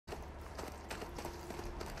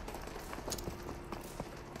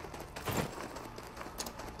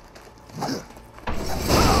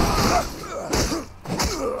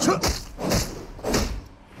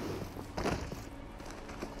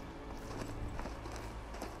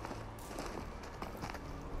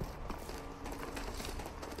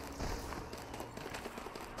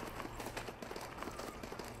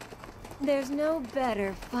There's no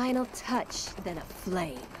better final touch than a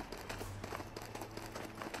flame.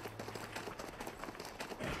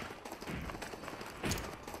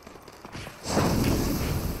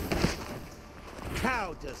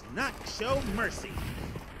 Cow does not show mercy.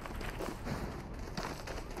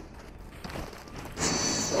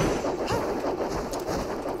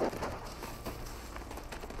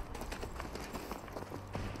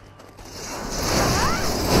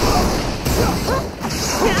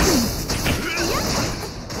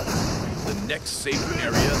 The next safe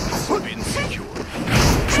area has been secured.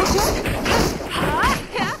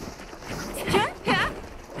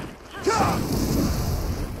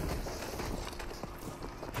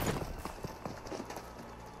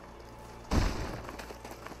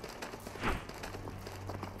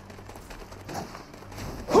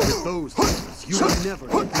 With those things, you will never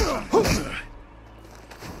get done.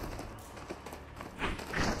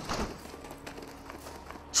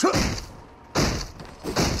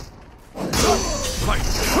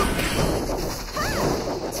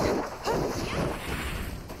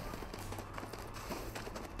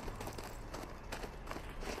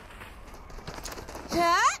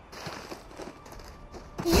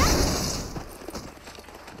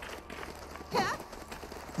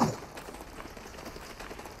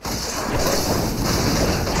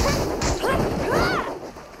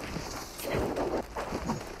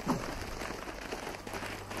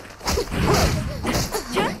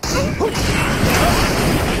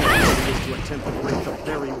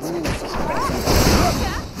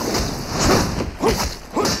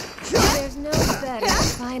 There's no better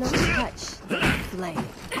final touch than a flame.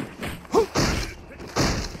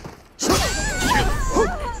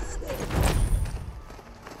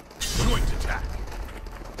 Joint attack.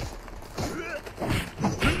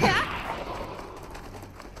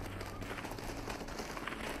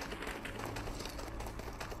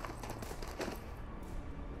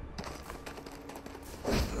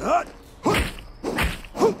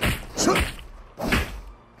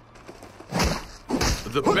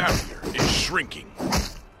 The barrier is shrinking.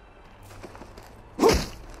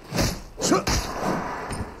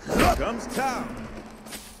 Here comes Cow.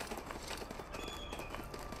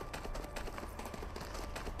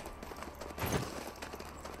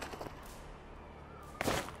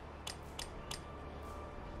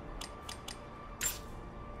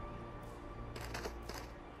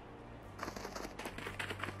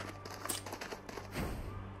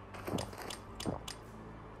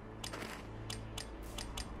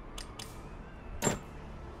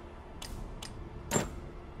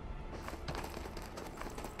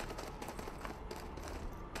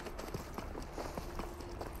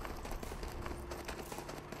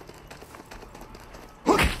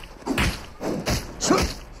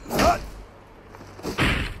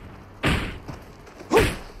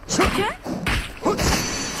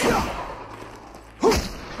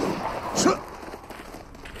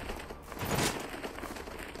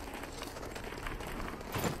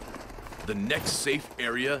 The next safe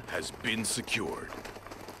area has been secured.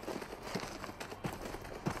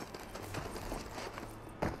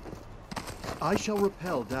 I shall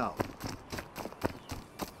repel down.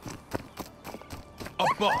 A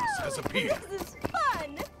boss has appeared. This is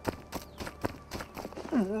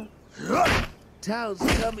fun! Tao's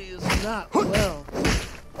tummy is not well.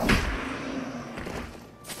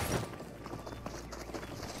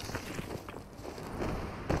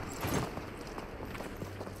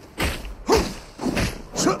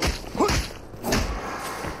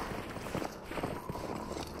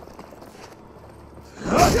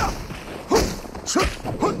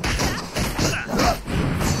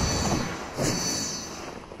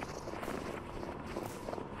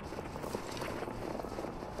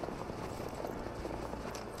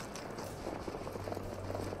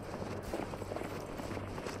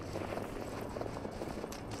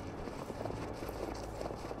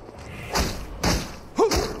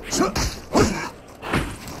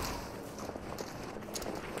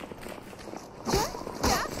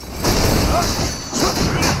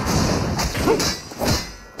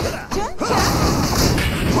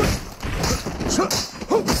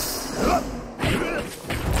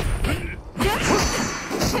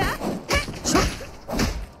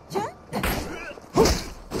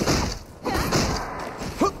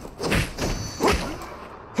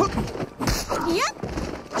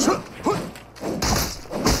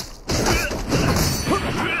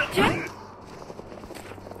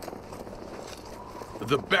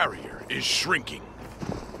 The barrier is shrinking.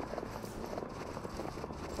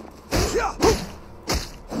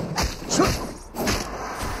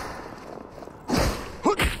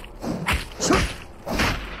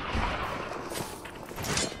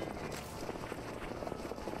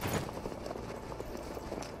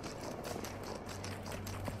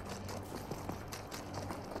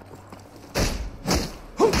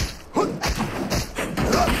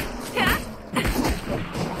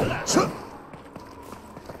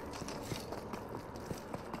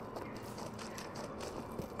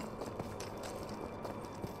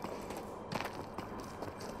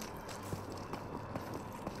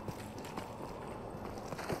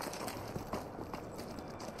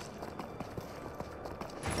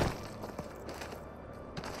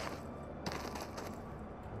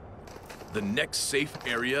 The next safe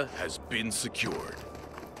area has been secured.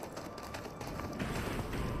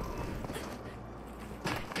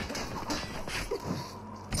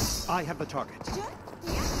 I have the target.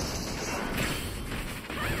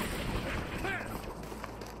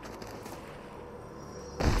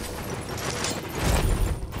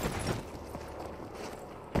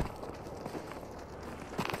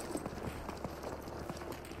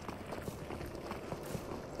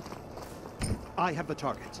 I have the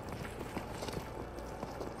target.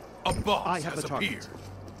 A boss I have has the target. appeared.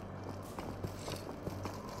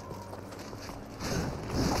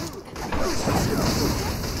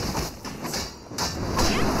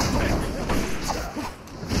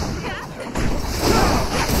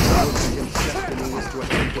 Destiny is to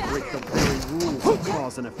attempt to break the very rules of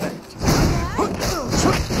cause and effect. Road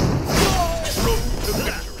to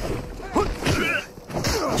victory.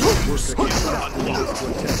 Work against destiny is to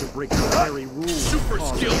attempt to break the very rules Super of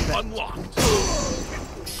cause skill and effect. unlocked.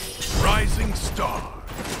 Rising Star.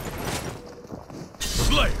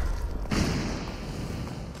 Slayer.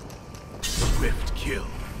 Swift kill.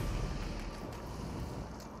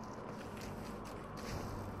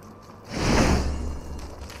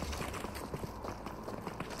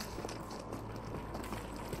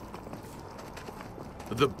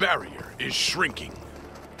 The barrier is shrinking.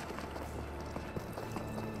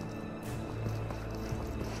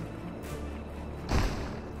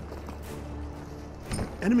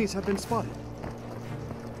 Enemies have been spotted.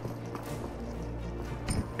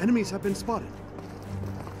 Enemies have been spotted.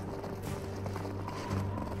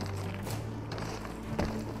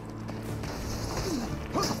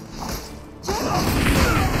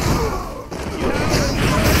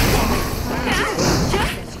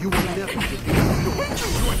 You will never defeat me.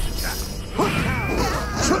 Joint attack.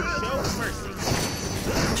 Show mercy.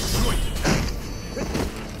 Joint attack.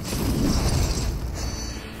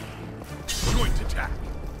 Joint attack.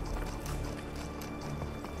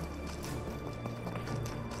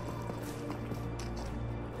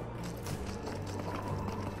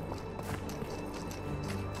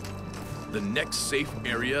 The next safe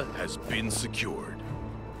area has been secured.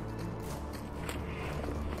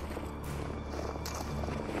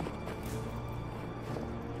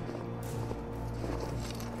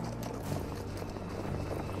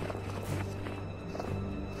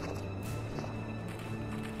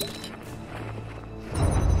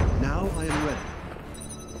 Now I am ready.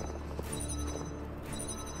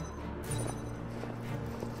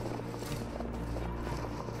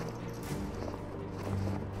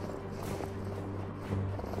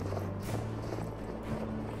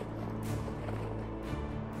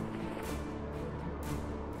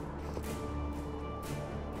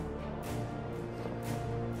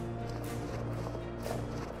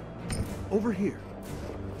 Over here.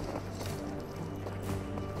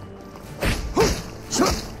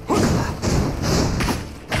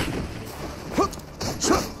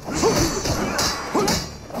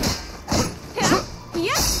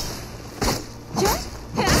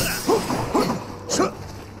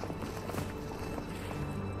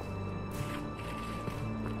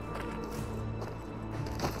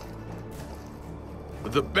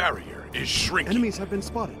 The barrier is shrinking. Enemies have been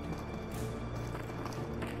spotted.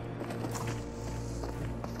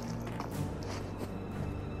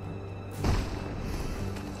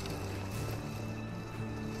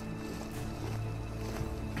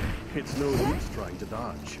 It's no use trying to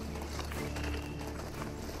dodge.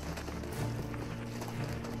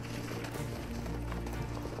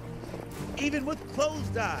 Even with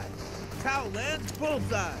closed eyes, Tao lands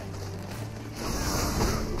bullseye.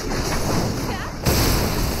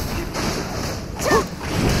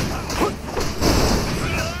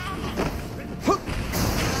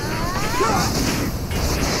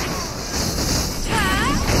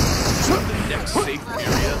 The next safe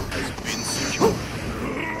area has been secured.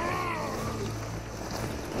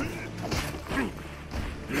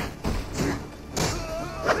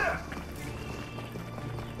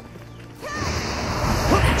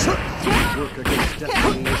 Work against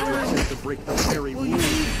destiny is to attempt to break the very rules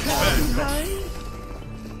of cause and effect.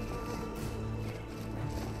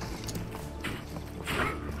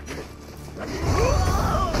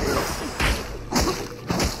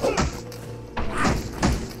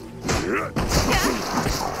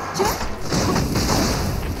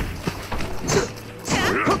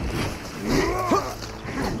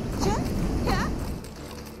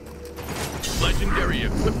 Legendary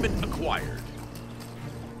equipment acquired.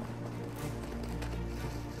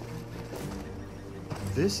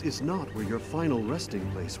 This is not where your final resting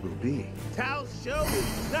place will be. Tao's show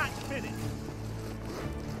is not finished.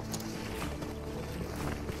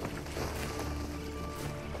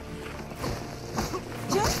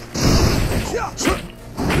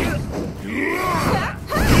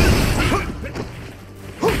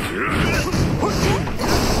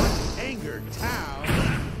 Anger Tau.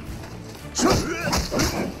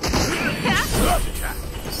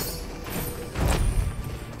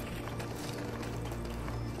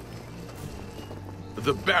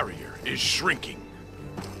 The barrier is shrinking.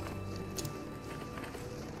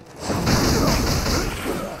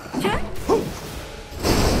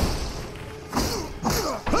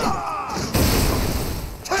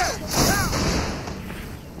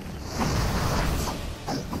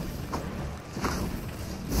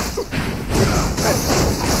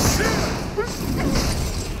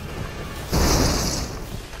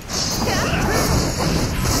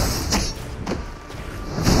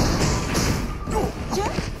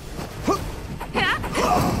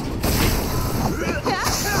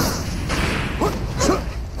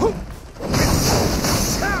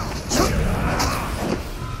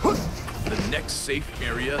 Safe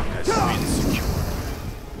area has been secured.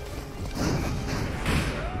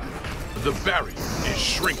 The barrier is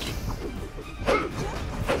shrinking.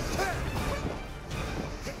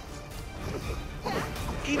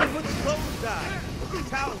 Even with closed eyes,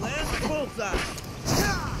 Tau lands bullseye.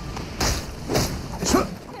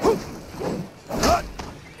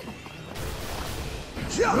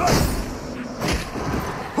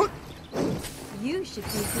 You should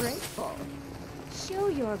be grateful. Show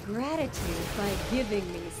your gratitude by giving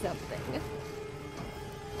me something.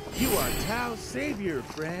 You are Tau's savior,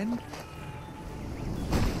 friend.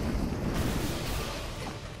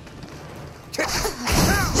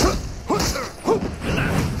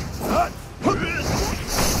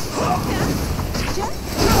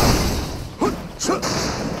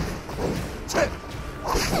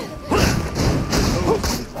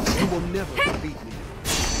 You will never defeat me.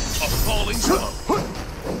 A falling blow.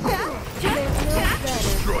 There's no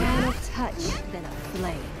better final touch than a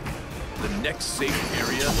flame. The next safe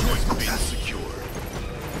area has been secured.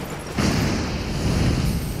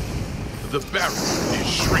 The barrier is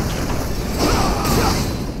shrinking.